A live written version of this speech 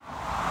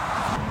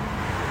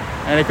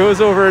and it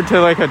goes over to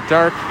like a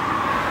dark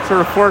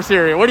sort of forest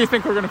area. What do you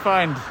think we're going to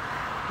find?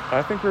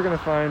 I think we're going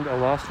to find a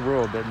lost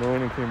world that no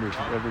one in Cambridge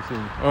has ever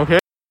seen. Okay.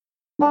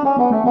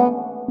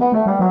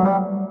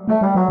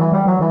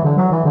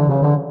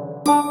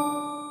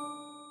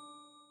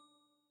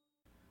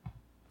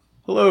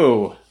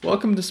 Hello,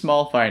 welcome to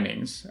Small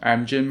Findings.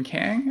 I'm Jim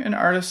Kang, an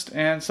artist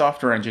and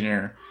software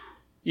engineer.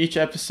 Each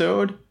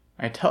episode,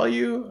 I tell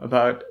you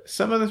about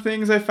some of the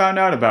things I found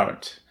out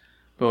about,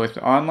 both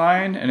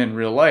online and in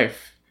real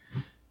life.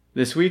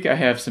 This week I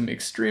have some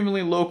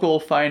extremely local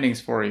findings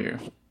for you.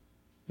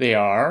 They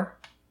are,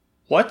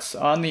 what's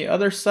on the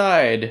other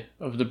side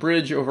of the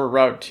bridge over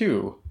Route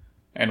 2,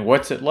 and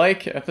what's it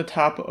like at the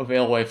top of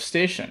Alewife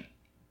Station?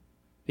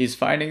 These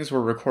findings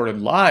were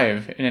recorded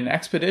live in an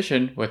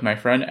expedition with my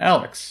friend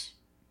Alex.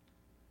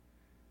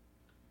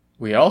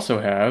 We also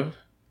have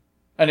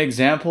an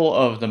example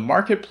of the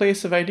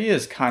marketplace of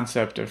ideas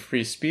concept of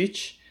free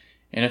speech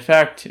in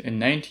effect in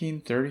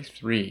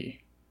 1933.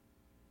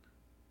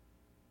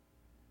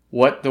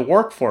 What the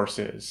workforce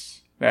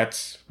is,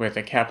 that's with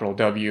a capital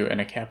W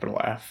and a capital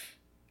F.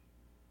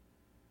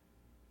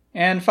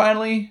 And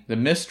finally, the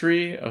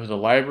mystery of the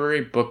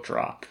library book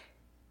drop.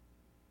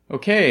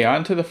 Okay,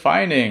 on to the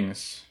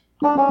findings.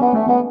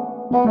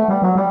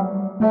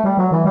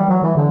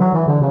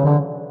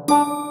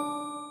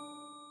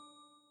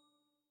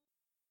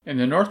 In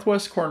the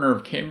northwest corner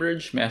of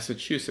Cambridge,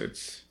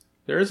 Massachusetts,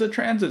 there is a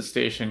transit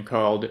station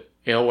called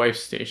Alewife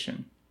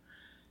Station.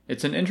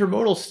 It's an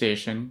intermodal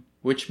station,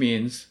 which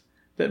means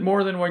that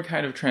more than one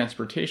kind of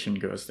transportation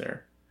goes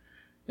there.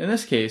 In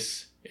this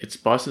case, it's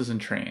buses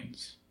and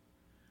trains.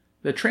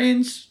 The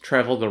trains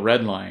travel the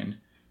Red Line,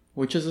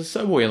 which is a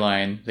subway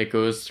line that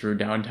goes through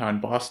downtown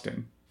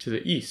Boston to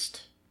the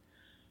east.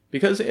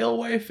 Because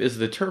Alewife is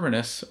the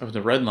terminus of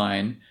the Red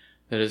Line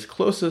that is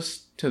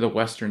closest to the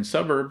western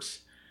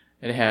suburbs,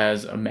 it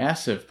has a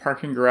massive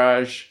parking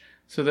garage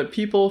so that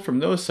people from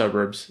those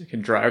suburbs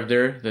can drive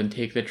there, then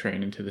take the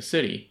train into the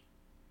city.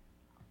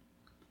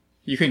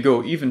 You can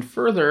go even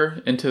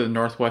further into the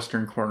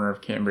northwestern corner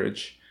of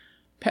Cambridge,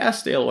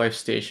 past Alewife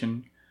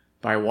Station,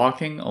 by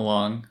walking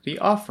along the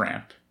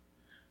off-ramp.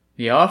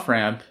 The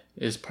off-ramp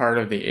is part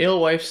of the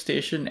Alewife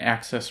Station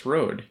Access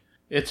Road.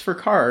 It's for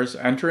cars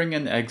entering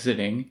and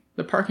exiting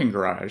the parking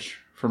garage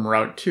from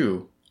Route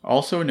 2,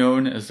 also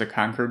known as the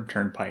Concord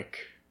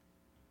Turnpike.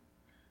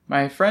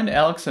 My friend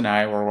Alex and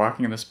I were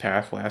walking this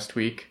path last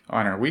week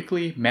on our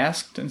weekly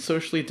masked and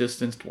socially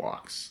distanced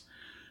walks.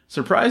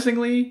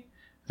 Surprisingly,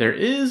 there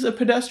is a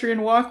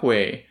pedestrian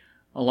walkway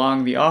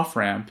along the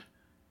off-ramp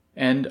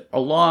and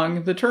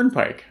along the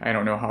turnpike. I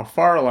don't know how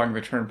far along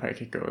the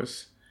turnpike it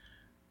goes,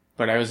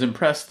 but I was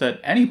impressed that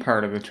any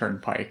part of the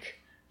turnpike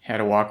had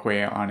a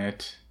walkway on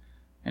it.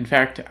 In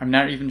fact, I'm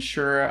not even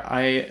sure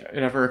it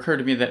ever occurred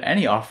to me that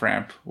any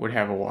off-ramp would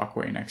have a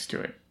walkway next to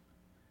it.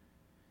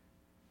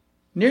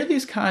 Near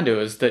these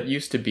condos that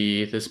used to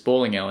be this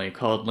bowling alley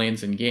called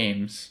Lanes and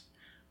Games,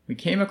 we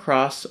came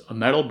across a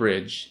metal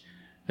bridge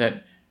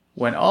that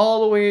went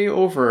all the way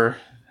over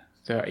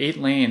the 8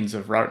 lanes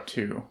of Route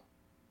 2.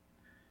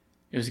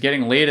 It was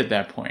getting late at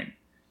that point,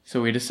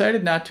 so we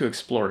decided not to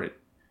explore it,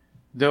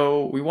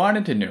 though we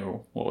wanted to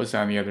know what was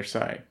on the other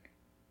side.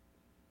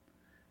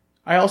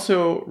 I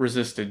also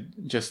resisted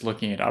just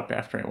looking it up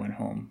after I went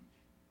home.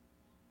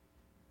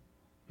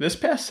 This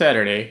past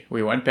Saturday,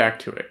 we went back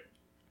to it.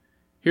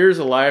 Here's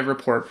a live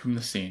report from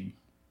the scene.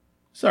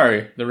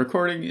 Sorry, the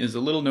recording is a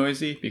little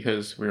noisy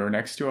because we were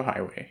next to a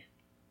highway.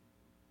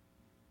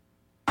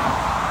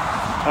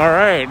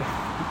 Alright,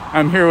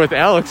 I'm here with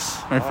Alex,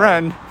 my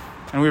friend,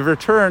 and we've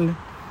returned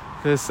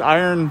this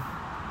iron,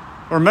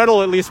 or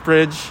metal at least,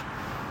 bridge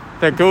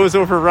that goes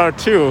over Route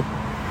 2.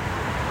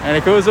 And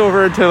it goes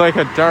over to like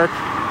a dark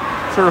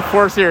sort of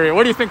forest area.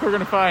 What do you think we're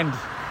going to find?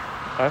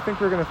 I think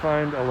we're going to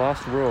find a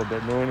lost world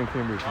that no one in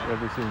Cambridge has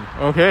ever seen.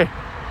 Okay.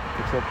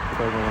 Except if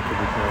I went up to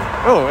the trail.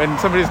 Oh, and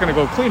somebody's going to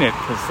go clean it,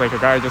 because like a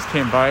guy just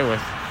came by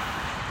with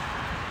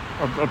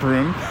a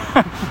broom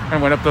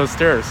and went up those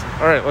stairs.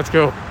 All right, let's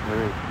go. All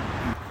right.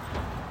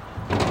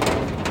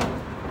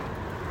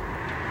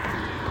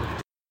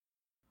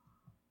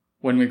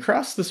 When we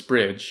crossed this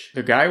bridge,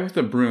 the guy with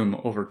the broom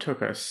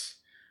overtook us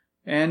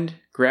and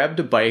grabbed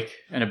a bike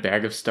and a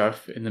bag of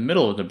stuff in the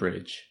middle of the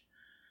bridge,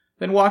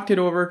 then walked it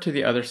over to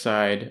the other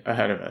side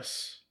ahead of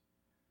us.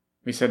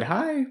 We said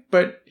hi,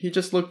 but he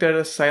just looked at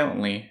us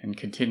silently and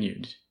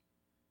continued.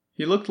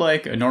 He looked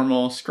like a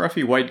normal,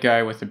 scruffy white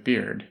guy with a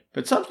beard,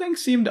 but something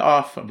seemed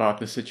off about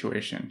the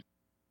situation.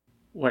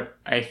 What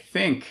I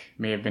think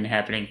may have been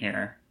happening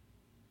here,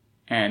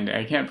 and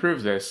I can't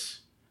prove this,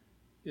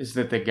 is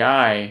that the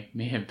guy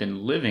may have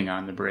been living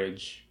on the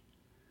bridge.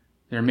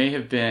 There may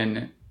have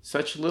been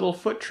such little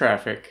foot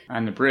traffic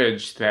on the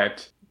bridge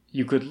that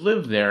you could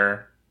live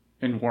there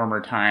in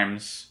warmer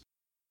times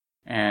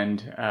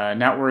and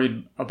not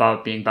worried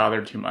about being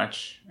bothered too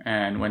much.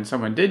 And when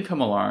someone did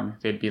come along,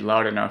 they'd be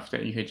loud enough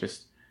that you could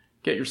just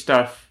get your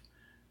stuff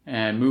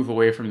and move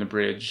away from the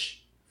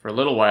bridge for a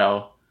little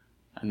while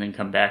and then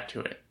come back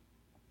to it.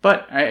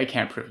 But I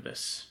can't prove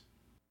this.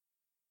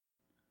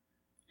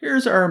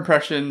 Here's our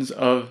impressions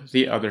of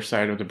the other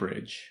side of the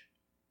bridge.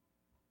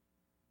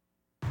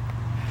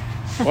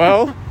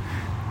 Well,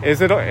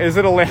 is it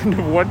a land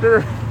of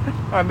wonder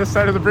on this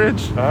side of the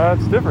bridge?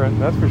 It's different,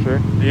 that's for sure.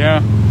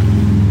 Yeah.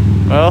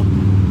 Well,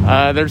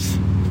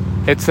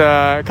 it's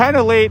kind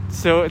of late,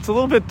 so it's a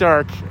little bit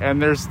dark, and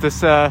there's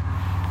this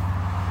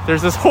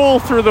hole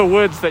through the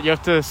woods that you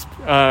have to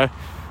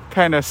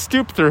kind of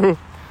stoop through,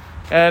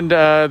 and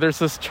there's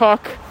this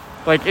chalk,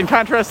 like in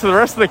contrast to the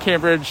rest of the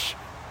Cambridge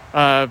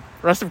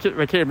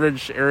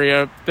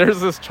area,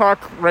 there's this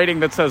chalk writing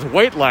that says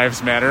 "White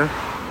Lives Matter."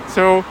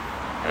 So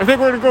I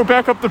think we're gonna go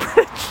back up the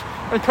bridge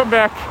and come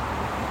back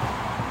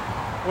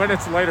when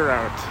it's lighter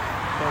out.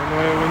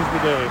 Paranoia wins the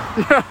day.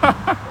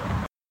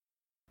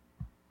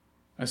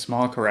 A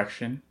small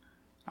correction.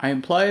 I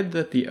implied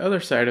that the other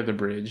side of the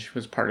bridge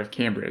was part of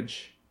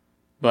Cambridge,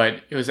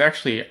 but it was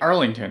actually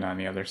Arlington on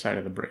the other side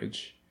of the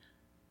bridge.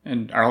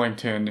 And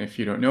Arlington, if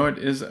you don't know it,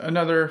 is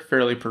another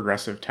fairly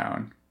progressive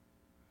town.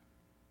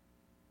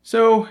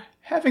 So,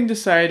 having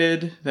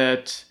decided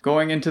that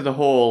going into the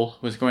hole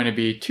was going to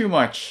be too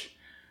much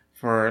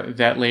for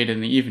that late in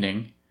the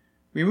evening,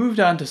 we moved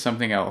on to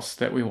something else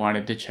that we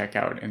wanted to check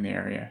out in the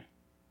area.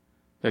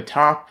 The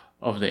top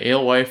of the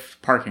Alewife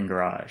parking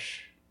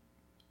garage.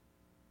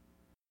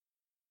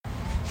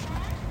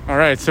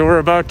 Alright, so we're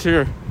about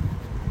to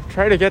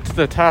try to get to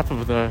the top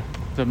of the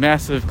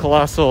massive,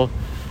 colossal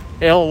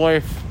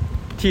Alewife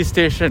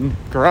T-Station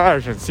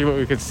garage and see what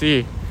we could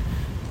see.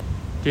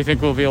 Do you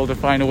think we'll be able to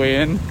find a way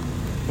in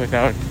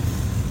without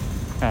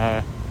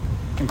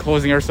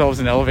enclosing ourselves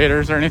in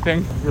elevators or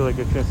anything? I feel like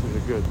the chances are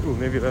good. Ooh,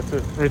 maybe that's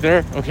it. Right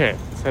there? Okay,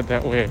 let's head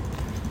that way.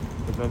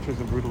 Adventures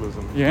in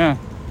Brutalism. Yeah.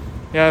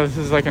 Yeah, this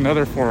is like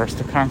another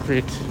forest, a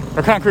concrete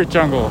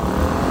jungle.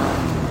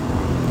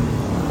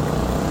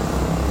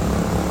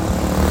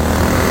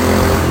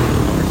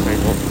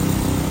 Motorcycle.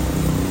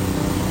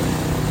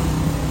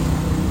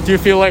 Do you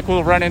feel like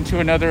we'll run into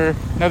another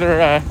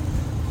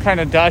kind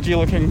of dodgy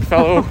looking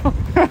fellow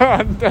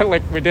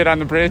like we did on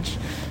the bridge?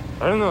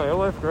 I don't know,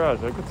 Alewife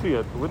Garage, I could see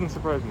it. It wouldn't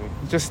surprise me.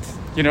 Just,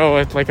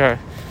 it's like a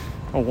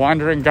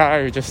wandering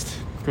guy who just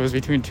goes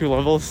between two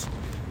levels.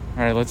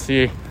 Alright, let's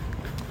see.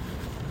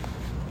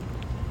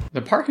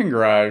 The parking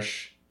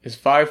garage is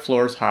 5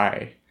 floors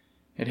high.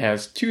 It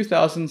has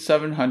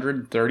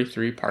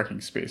 2,733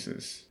 parking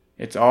spaces.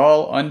 It's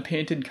all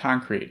unpainted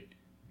concrete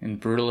in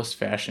brutalist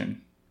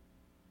fashion.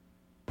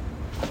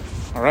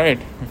 Alright,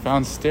 we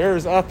found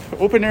stairs up,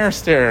 open air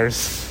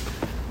stairs.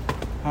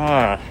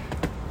 We're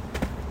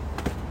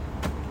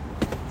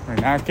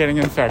not getting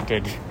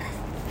infected.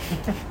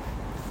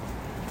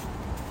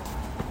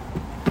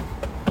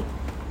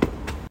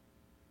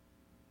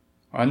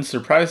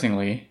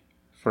 Unsurprisingly,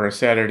 for a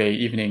Saturday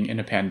evening in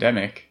a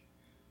pandemic,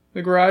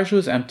 the garage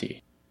was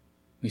empty.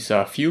 We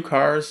saw a few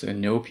cars and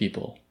no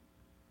people.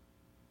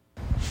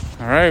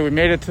 Alright, we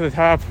made it to the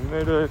top. We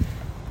made it.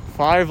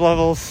 5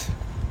 levels.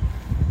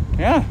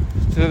 Yeah,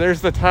 so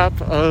there's the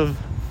top of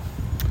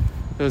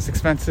those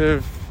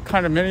expensive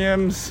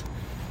condominiums.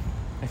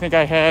 I think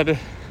I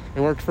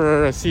worked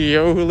for a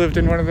CEO who lived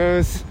in one of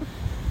those.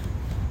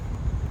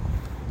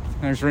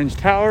 There's Ringe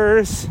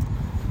Towers.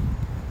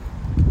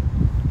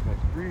 Nice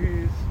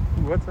breeze.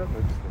 Ooh, what's that in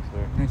the distance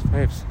there? Nice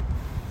pipes.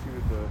 See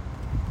with the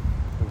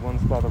one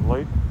spot of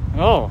light?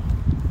 Oh.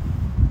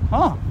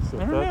 Huh. So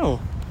I don't that's- know.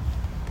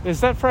 Is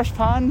that Fresh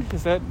Pond?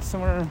 Is that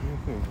somewhere? What do you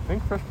think? I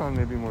think Fresh Pond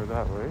may be more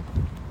that way.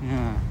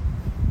 Yeah.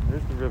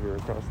 There's the river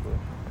across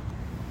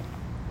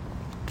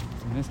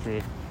It's a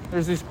mystery.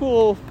 There's these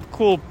cool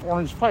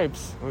orange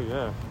pipes. Oh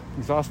yeah.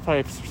 Exhaust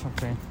pipes or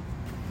something.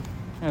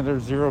 Yeah,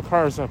 there's 0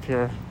 cars up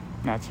here,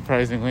 not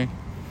surprisingly.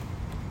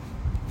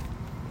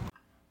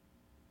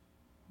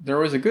 There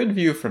was a good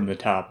view from the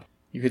top.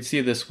 You could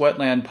see this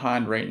wetland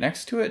pond right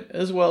next to it,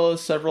 as well as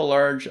several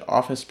large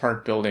office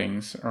park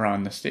buildings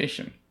around the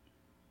station.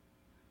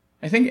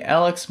 I think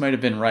Alex might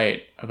have been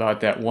right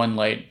about that one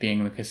light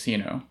being the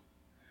casino.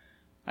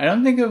 I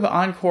don't think of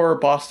Encore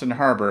Boston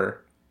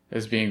Harbor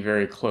as being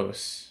very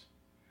close.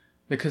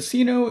 The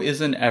casino is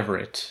in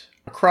Everett,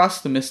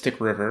 across the Mystic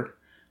River,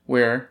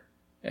 where,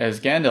 as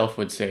Gandalf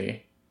would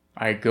say,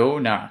 I go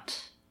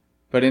not.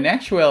 But in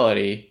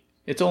actuality,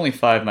 it's only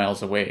 5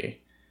 miles away,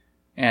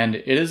 and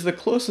it is the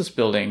closest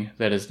building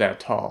that is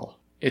that tall.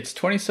 It's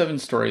 27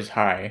 stories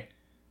high,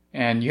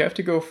 and you have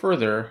to go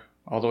further,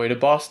 all the way to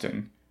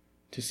Boston,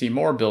 to see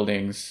more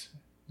buildings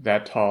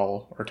that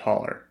tall or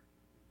taller.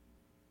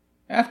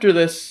 After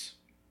this,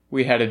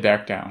 we headed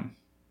back down.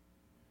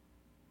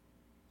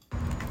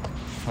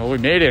 Well, we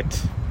made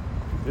it.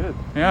 We did.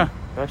 Yeah.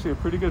 Actually a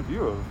pretty good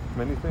view of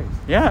many things.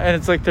 Yeah, and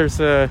it's like there's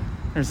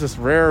this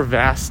rare,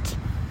 vast,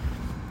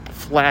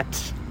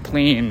 flat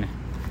plain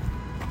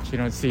that you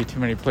don't see too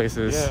many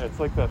places. Yeah, it's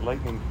like that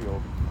lightning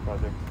field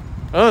project.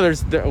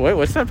 Oh, wait,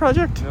 what's that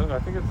project? No, I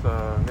think it's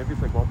maybe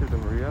it's like Walter de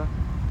Maria.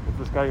 It's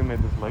this guy who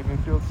made this lightning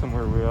field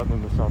somewhere way out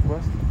in the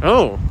southwest.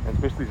 Oh, And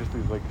it's basically just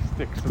these like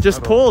sticks. of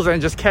just metal. pulls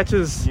and just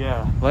catches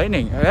Yeah.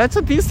 lightning. That's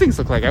what these things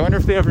look like. I wonder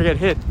if they ever get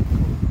hit.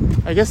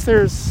 I guess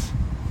there's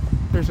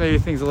there's maybe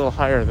things a little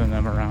higher than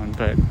them around,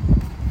 but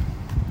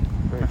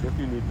Frank, if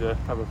you need to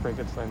have a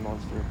Frankenstein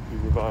monster be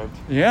revived,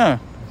 yeah.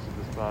 this is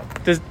the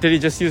spot. Did he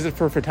just use it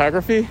for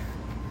photography?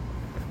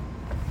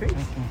 I think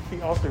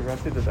he also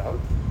rented it out.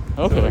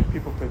 Okay. So like,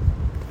 people could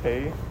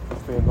pay to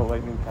stay in the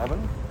lightning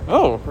cabin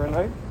Oh, for a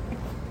night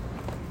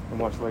and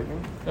watch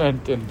lightning.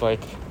 and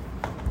like,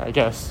 I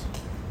guess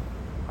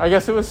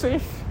it was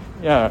safe.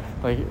 Yeah,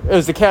 like it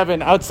was the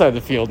cabin outside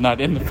the field, not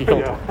in the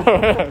field.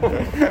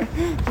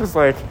 Just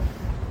like,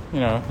 they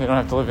don't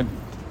have to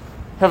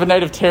have a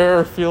night of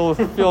terror, feel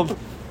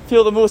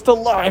the most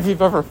alive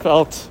you've ever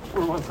felt.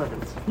 For 1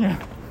 second. Yeah.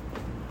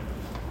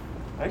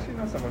 I actually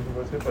know someone who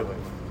was hit by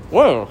lightning.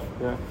 Whoa.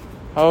 Yeah.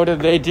 How did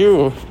they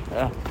do?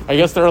 I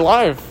guess they're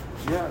alive.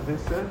 Yeah, they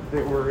said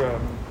they were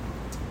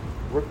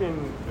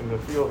working in the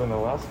field in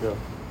Alaska,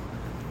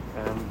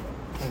 and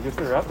I guess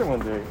they were out there one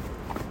day,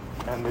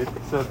 and they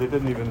said they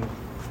didn't even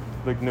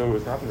know what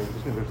was happening. They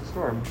just knew there was a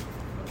storm,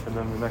 and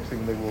then the next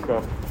thing they woke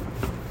up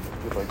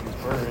with these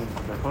burns,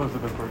 and their clothes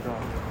had been burnt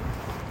off.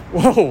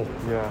 Whoa.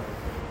 Yeah.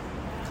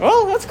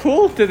 Well, that's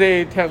cool. Did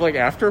they have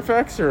after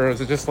effects, or was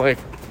it just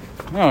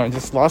no, I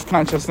just lost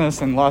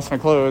consciousness and lost my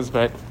clothes,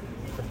 but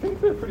I think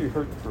they're pretty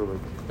hurt for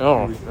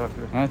 2 weeks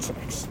after. That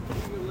sucks.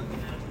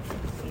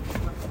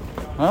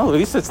 Well, at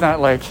least it's not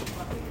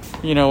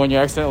when you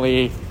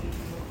accidentally,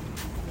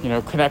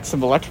 connect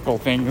some electrical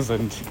things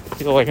and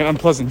feel like an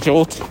unpleasant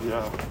jolt.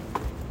 Yeah.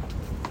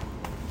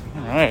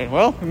 All right.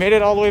 Well, we made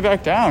it all the way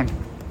back down.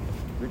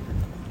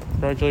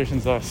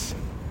 Congratulations, us.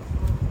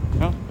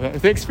 Well,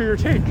 thanks for your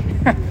take.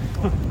 My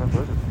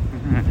pleasure.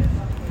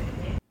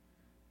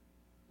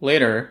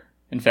 Later,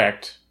 in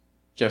fact,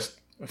 just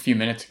a few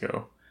minutes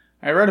ago,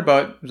 I read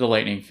about the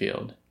lightning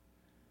field.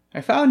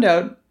 I found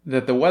out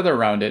that the weather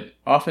around it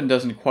often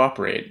doesn't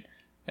cooperate,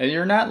 and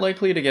you're not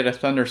likely to get a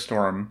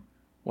thunderstorm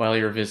while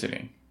you're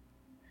visiting.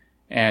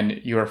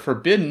 And you are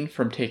forbidden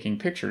from taking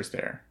pictures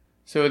there.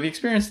 So the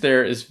experience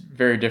there is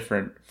very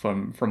different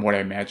from what I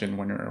imagined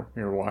when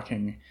we were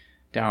walking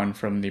down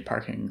from the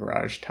parking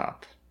garage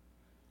top.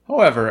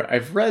 However,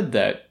 I've read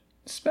that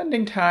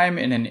spending time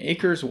in an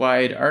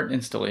acres-wide art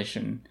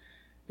installation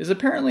is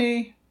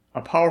apparently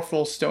a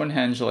powerful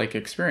Stonehenge-like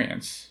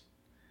experience.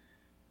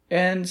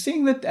 And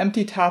seeing the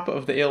empty top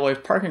of the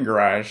Alewife parking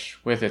garage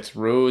with its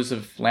rows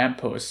of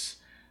lampposts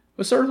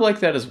was sort of like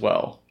that as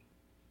well.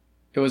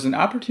 It was an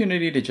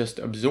opportunity to just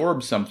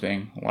absorb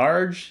something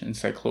large and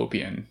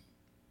cyclopean.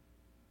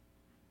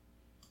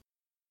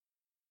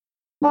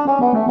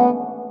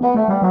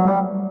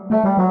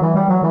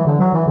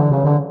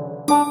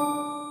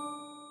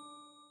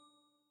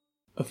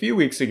 A few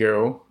weeks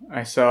ago,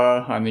 I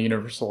saw on the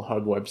Universal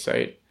Hub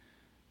website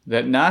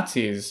that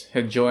Nazis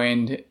had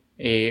joined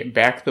a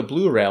Back the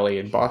Blue rally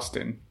in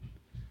Boston.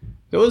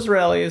 Those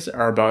rallies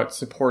are about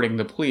supporting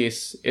the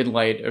police in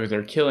light of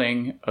their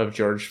killing of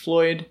George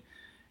Floyd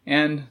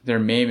and their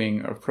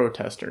maiming of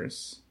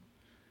protesters.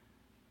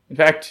 In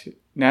fact,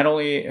 not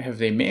only have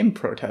they maimed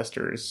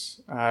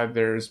protesters,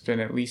 there's been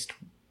at least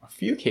a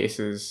few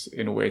cases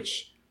in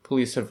which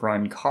police have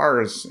run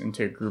cars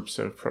into groups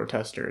of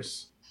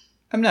protesters.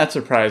 I'm not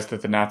surprised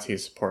that the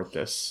Nazis support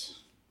this.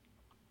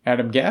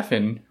 Adam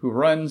Gaffin, who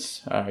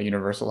runs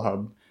Universal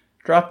Hub,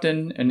 dropped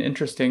in an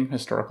interesting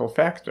historical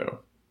fact, though.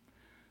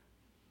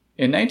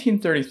 In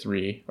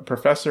 1933, a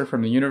professor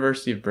from the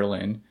University of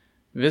Berlin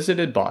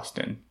visited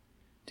Boston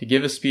to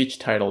give a speech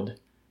titled,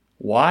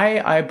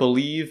 "Why I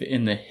Believe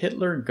in the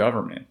Hitler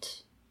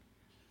Government."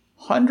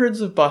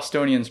 Hundreds of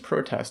Bostonians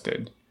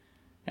protested,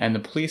 and the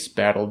police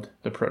battled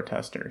the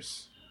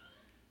protesters.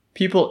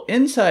 People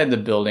inside the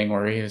building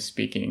where he was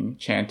speaking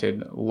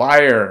chanted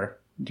 "liar"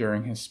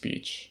 during his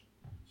speech.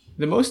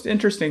 The most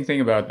interesting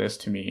thing about this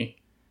to me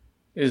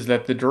is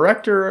that the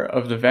director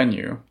of the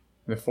venue,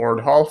 the Ford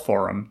Hall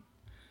Forum,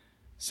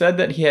 said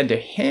that he had to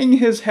hang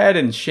his head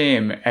in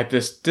shame at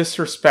this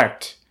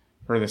disrespect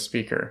for the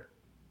speaker.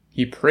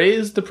 He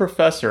praised the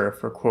professor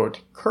for,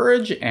 quote,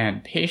 courage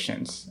and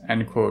patience,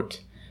 end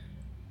quote,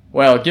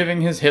 while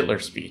giving his Hitler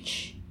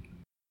speech.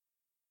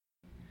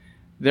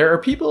 There are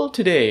people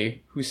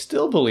today who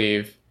still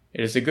believe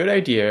it is a good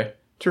idea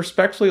to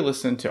respectfully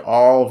listen to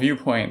all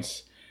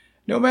viewpoints,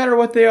 no matter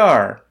what they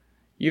are,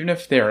 even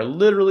if they are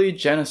literally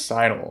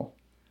genocidal.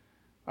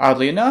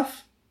 Oddly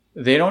enough,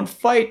 they don't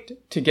fight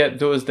to get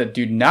those that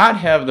do not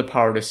have the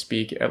power to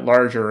speak at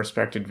larger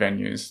respected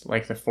venues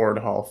like the Ford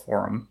Hall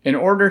Forum in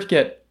order to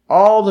get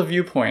all the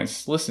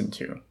viewpoints listened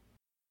to.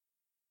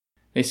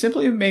 They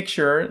simply make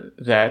sure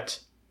that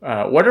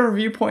whatever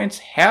viewpoints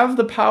have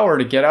the power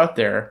to get out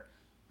there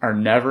are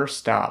never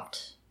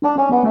stopped.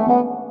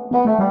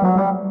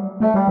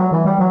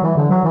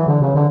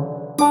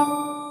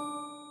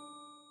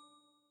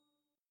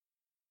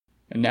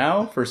 And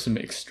now for some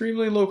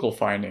extremely local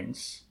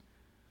findings.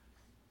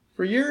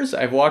 For years,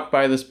 I've walked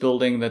by this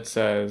building that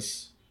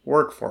says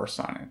workforce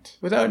on it,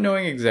 without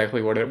knowing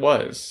exactly what it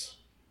was.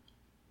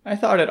 I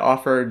thought it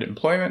offered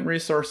employment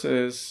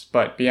resources,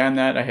 but beyond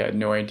that, I had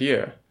no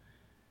idea.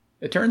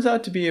 It turns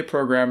out to be a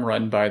program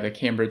run by the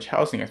Cambridge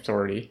Housing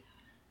Authority,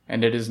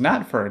 and it is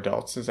not for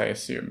adults, as I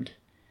assumed.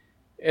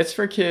 It's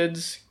for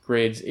kids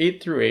grades 8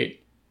 through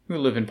 8 who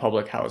live in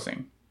public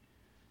housing.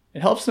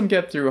 It helps them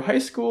get through high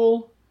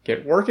school,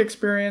 get work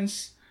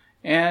experience,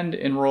 and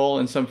enroll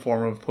in some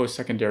form of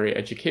post-secondary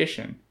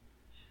education.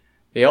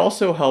 They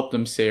also help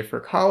them save for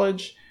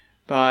college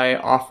by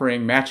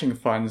offering matching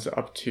funds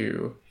up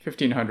to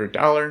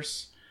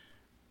 $1,500,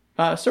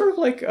 sort of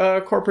like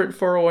a corporate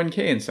 401k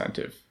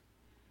incentive.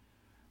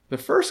 The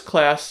first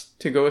class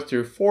to go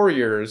through 4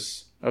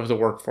 years of the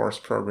workforce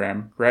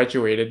program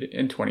graduated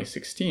in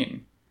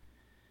 2016.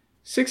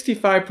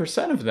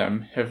 65% of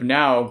them have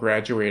now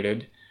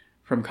graduated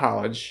from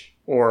college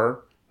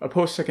or a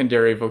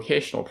post-secondary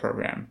vocational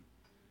program.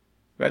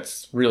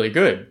 That's really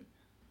good.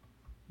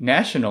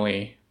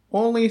 Nationally,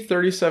 only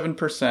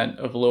 37%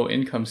 of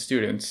low-income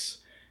students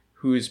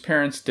whose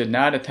parents did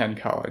not attend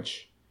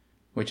college,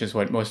 which is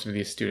what most of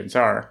these students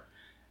are,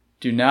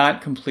 do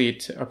not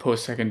complete a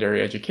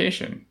post-secondary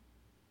education.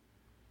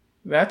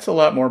 That's a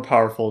lot more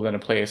powerful than a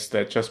place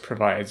that just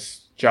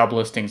provides job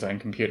listings on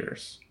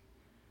computers.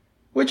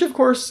 Which, of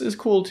course, is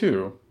cool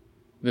too.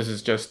 This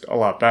is just a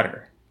lot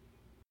better.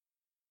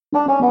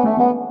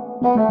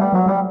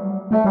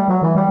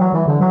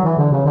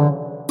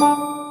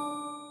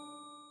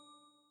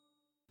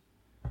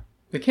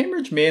 The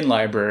Cambridge Main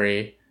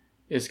Library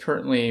is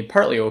currently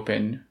partly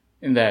open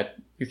in that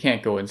you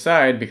can't go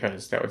inside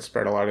because that would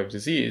spread a lot of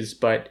disease,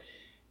 but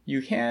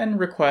you can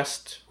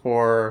request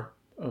for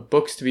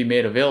books to be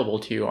made available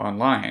to you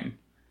online.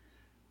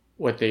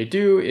 What they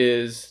do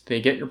is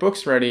they get your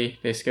books ready,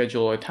 they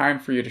schedule a time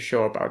for you to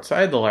show up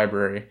outside the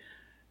library,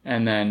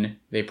 and then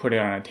they put it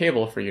on a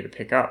table for you to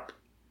pick up.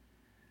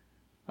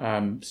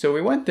 So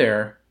we went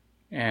there,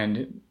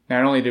 and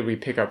not only did we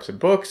pick up some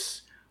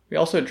books, we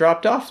also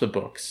dropped off the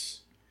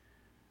books.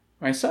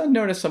 My son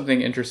noticed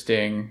something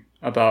interesting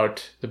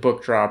about the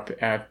book drop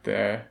at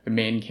the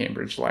main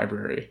Cambridge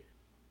Library.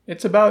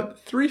 It's about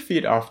 3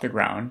 feet off the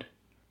ground,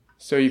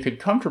 so you could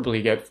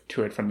comfortably get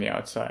to it from the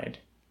outside.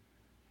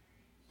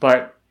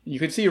 But you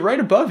could see right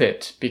above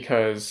it,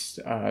 because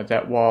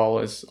that wall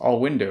is all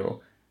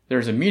window,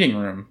 there's a meeting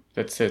room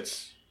that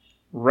sits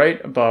right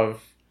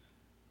above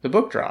the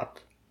book drop.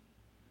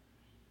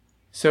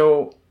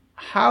 So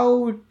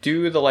how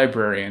do the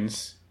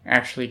librarians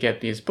actually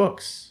get these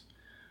books?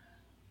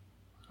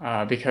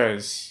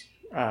 Because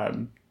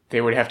they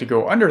would have to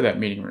go under that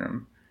meeting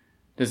room.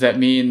 Does that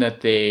mean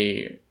that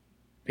they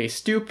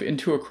stoop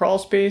into a crawl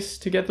space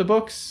to get the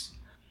books?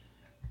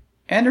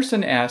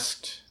 Anderson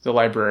asked the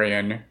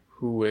librarian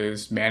who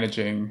was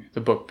managing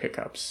the book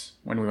pickups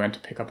when we went to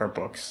pick up our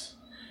books.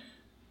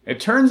 It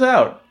turns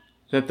out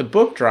that the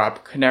book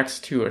drop connects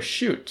to a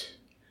chute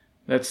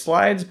that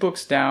slides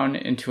books down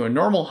into a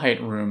normal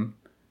height room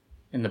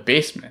in the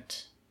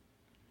basement.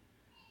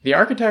 The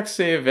architects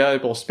save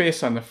valuable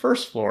space on the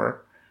first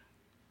floor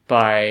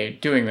by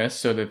doing this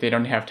so that they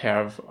don't have to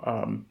have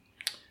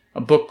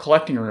a book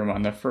collecting room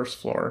on the first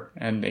floor,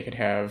 and they could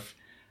have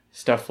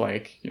stuff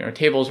like,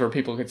 tables where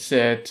people could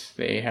sit.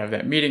 They have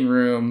that meeting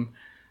room,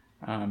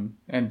 and,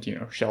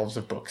 shelves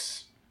of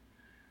books.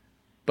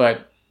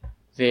 But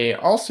they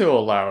also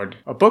allowed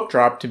a book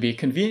drop to be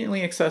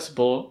conveniently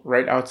accessible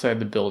right outside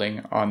the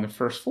building on the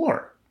first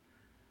floor.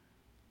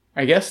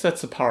 I guess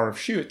that's the power of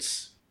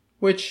chutes,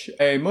 which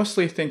I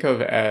mostly think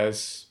of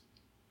as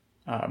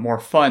more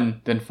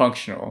fun than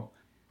functional.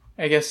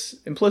 I guess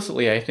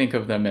implicitly I think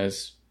of them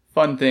as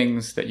fun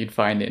things that you'd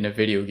find in a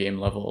video game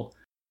level.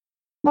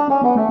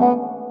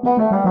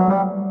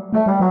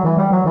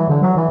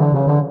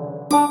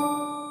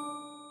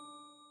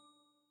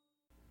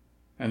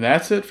 And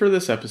that's it for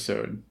this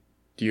episode.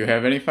 Do you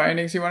have any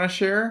findings you want to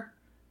share?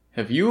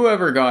 Have you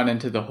ever gone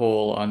into the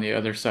hole on the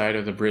other side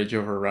of the bridge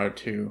over Route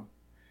 2?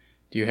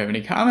 Do you have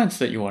any comments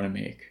that you want to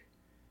make?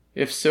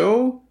 If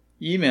so,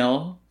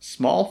 email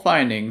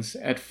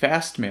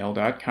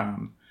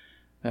smallfindings@fastmail.com.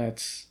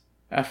 That's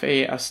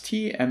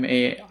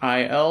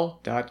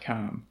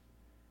fastmail.com.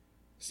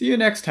 See you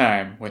next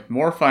time with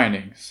more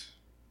findings.